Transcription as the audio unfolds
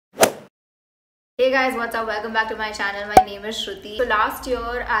Hey guys, what's up? Welcome back to my channel. My name is Shruti. So last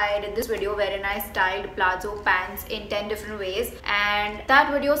year I did this video wherein I styled palazzo pants in 10 different ways, and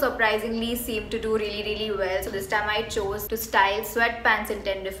that video surprisingly seemed to do really well. So this time I chose to style sweatpants in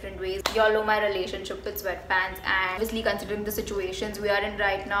 10 different ways. Y'all know my relationship with sweatpants, and obviously considering the situations we are in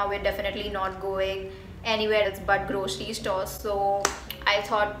right now, we're definitely not going anywhere else but grocery stores. So I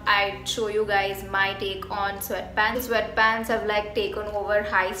thought I'd show you guys my take on sweatpants. Sweatpants have like taken over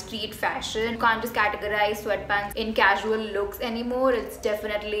high street fashion. You can't just categorize sweatpants in casual looks anymore. It's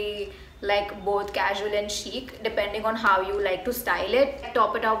definitely like both casual and chic depending on how you like to style it.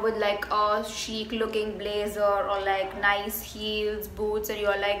 Top it up with like a chic looking blazer or like nice heels, boots, and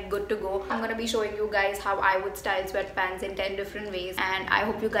you're like good to go. I'm gonna be showing you guys how I would style sweatpants in 10 different ways, and I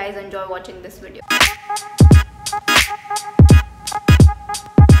hope you guys enjoy watching this video.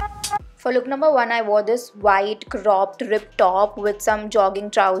 For look number 1, I wore this white cropped ripped top with some jogging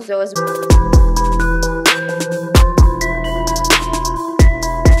trousers.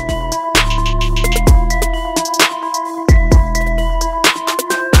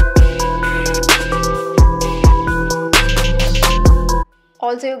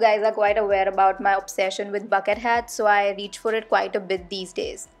 Also, you guys are quite aware about my obsession with bucket hats, so I reach for it quite a bit these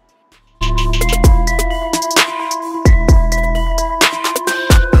days.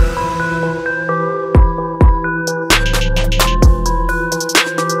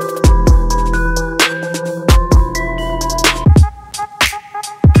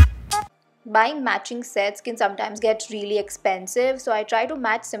 Buying matching sets can sometimes get really expensive, so I try to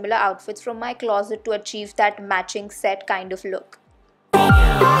match similar outfits from my closet to achieve that matching set kind of look.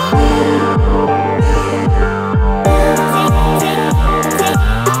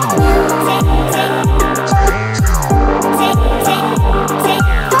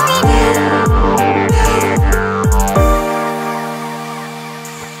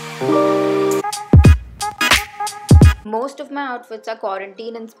 Most of my outfits are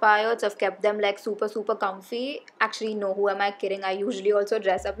quarantine inspired, so I've kept them like super comfy. Actually, no, who am I kidding? I usually also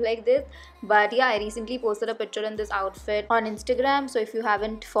dress up like this. But yeah, I recently posted a picture in this outfit on Instagram, so if you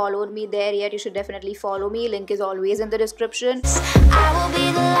haven't followed me there yet, you should definitely follow me. Link is always in the description. I will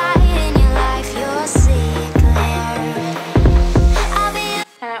be the light in your life, your secret.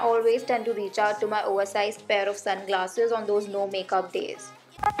 And I always tend to reach out to my oversized pair of sunglasses on those no makeup days.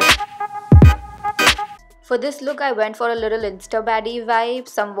 For this look, I went for a little Insta baddie vibe,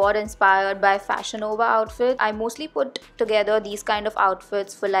 somewhat inspired by Fashion Nova outfits. I mostly put together these kind of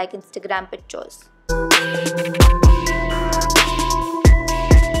outfits for like Instagram pictures.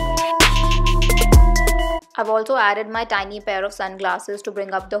 I've also added my tiny pair of sunglasses to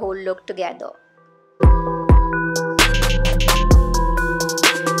bring up the whole look together.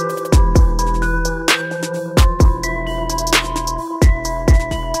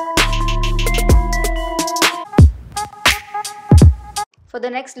 For the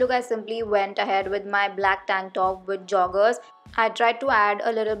next look, I simply went ahead with my black tank top with joggers. I tried to add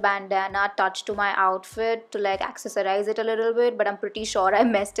a little bandana touch to my outfit to like accessorize it a little bit, but I'm pretty sure I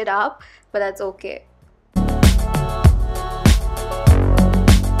messed it up, but that's okay.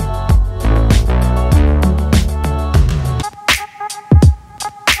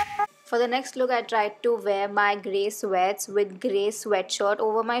 For the next look, I tried to wear my grey sweats with grey sweatshirt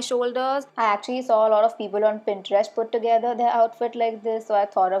over my shoulders. I actually saw a lot of people on Pinterest put together their outfit like this, so I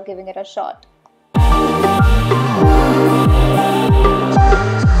thought of giving it a shot.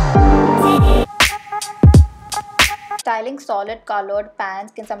 Styling solid colored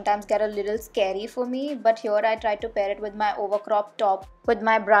pants can sometimes get a little scary for me, but here I tried to pair it with my overcropped top with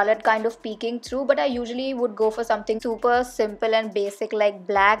my bralette kind of peeking through, but I usually would go for something super simple and basic like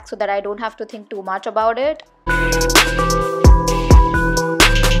black so that I don't have to think too much about it.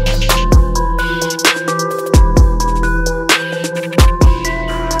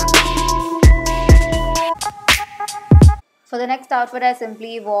 For the next outfit, I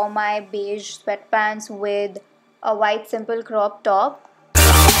simply wore my beige sweatpants with a white simple crop top.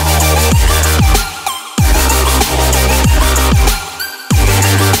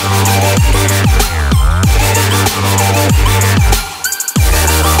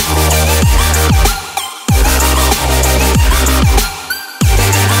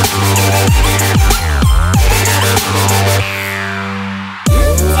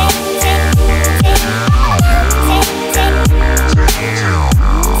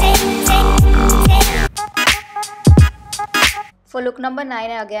 For look number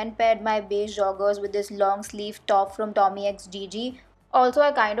 9, I again paired my beige joggers with this long sleeve top from Tommy X Gigi. Also,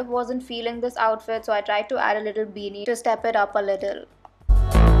 I kind of wasn't feeling this outfit, so I tried to add a little beanie to step it up a little.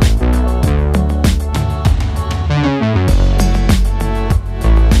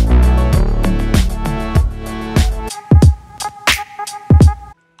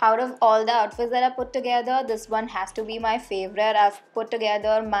 of all the outfits that I put together, this one has to be my favorite. I've put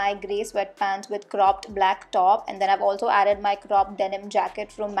together my grey sweatpants with cropped black top, and then I've also added my cropped denim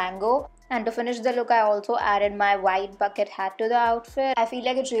jacket from Mango. And to finish the look, I also added my white bucket hat to the outfit. I feel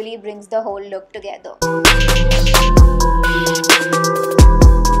like it really brings the whole look together.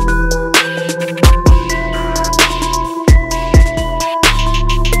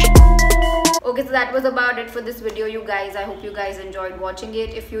 Okay, so that was about it for this video, you guys. I hope you guys enjoyed watching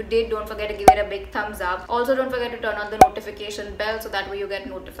it. If you did, don't forget to give it a big thumbs up. Also, don't forget to turn on the notification bell so that way you get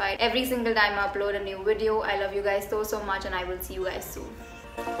notified every single time I upload a new video. I love you guys so much, and I will see you guys soon.